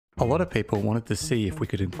A lot of people wanted to see if we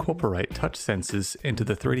could incorporate touch sensors into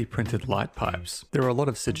the 3D printed light pipes. There are a lot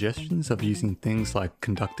of suggestions of using things like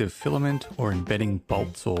conductive filament or embedding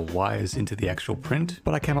bolts or wires into the actual print,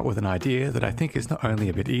 but I came up with an idea that I think is not only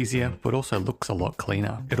a bit easier, but also looks a lot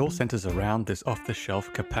cleaner. It all centers around this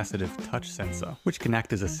off-the-shelf capacitive touch sensor, which can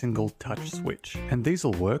act as a single touch switch. And these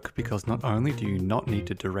will work because not only do you not need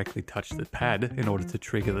to directly touch the pad in order to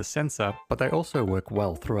trigger the sensor, but they also work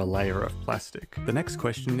well through a layer of plastic. The next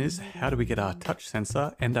question is, how do we get our touch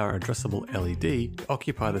sensor and our addressable LED to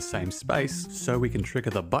occupy the same space so we can trigger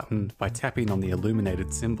the button by tapping on the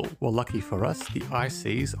illuminated symbol? Well, lucky for us, the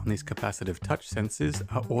ICs on these capacitive touch sensors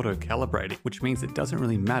are auto-calibrating, which means it doesn't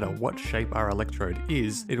really matter what shape our electrode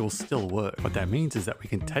is, it will still work. What that means is that we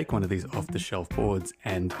can take one of these off-the-shelf boards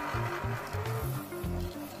and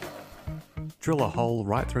drill a hole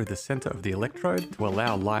right through the center of the electrode to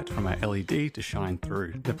allow light from our LED to shine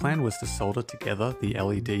through. The plan was to solder together the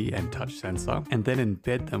LED and touch sensor and then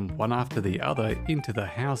embed them one after the other into the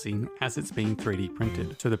housing as it's being 3D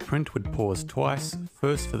printed. So the print would pause twice,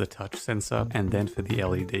 first for the touch sensor and then for the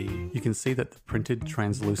LED. You can see that the printed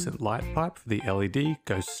translucent light pipe for the LED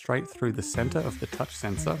goes straight through the center of the touch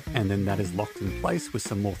sensor, and then that is locked in place with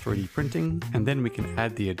some more 3D printing, and then we can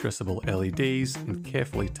add the addressable LEDs and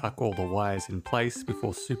carefully tuck all the wires in place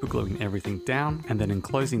before supergluing everything down and then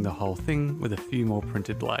enclosing the whole thing with a few more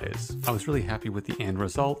printed layers. I was really happy with the end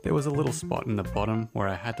result. There was a little spot in the bottom where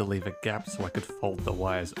I had to leave a gap so I could fold the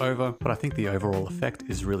wires over, but I think the overall effect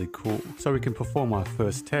is really cool. So we can perform our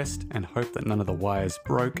first test and hope that none of the wires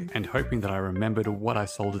broke, and hoping that I remembered what I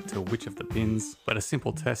soldered to which of the pins. But a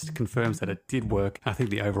simple test confirms that it did work. I think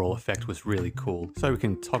the overall effect was really cool. So we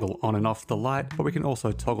can toggle on and off the light, but we can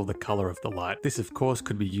also toggle the color of the light. This of course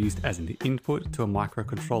could be used as an input to a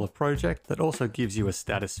microcontroller project that also gives you a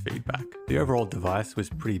status feedback. The overall device was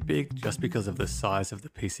pretty big just because of the size of the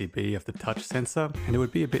PCB of the touch sensor, and it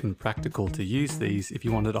would be a bit impractical to use these if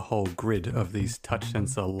you wanted a whole grid of these touch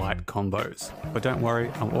sensor light combos. But don't worry,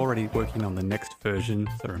 I'm already working on the next version,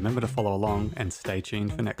 so remember to follow along and stay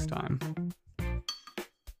tuned for next time.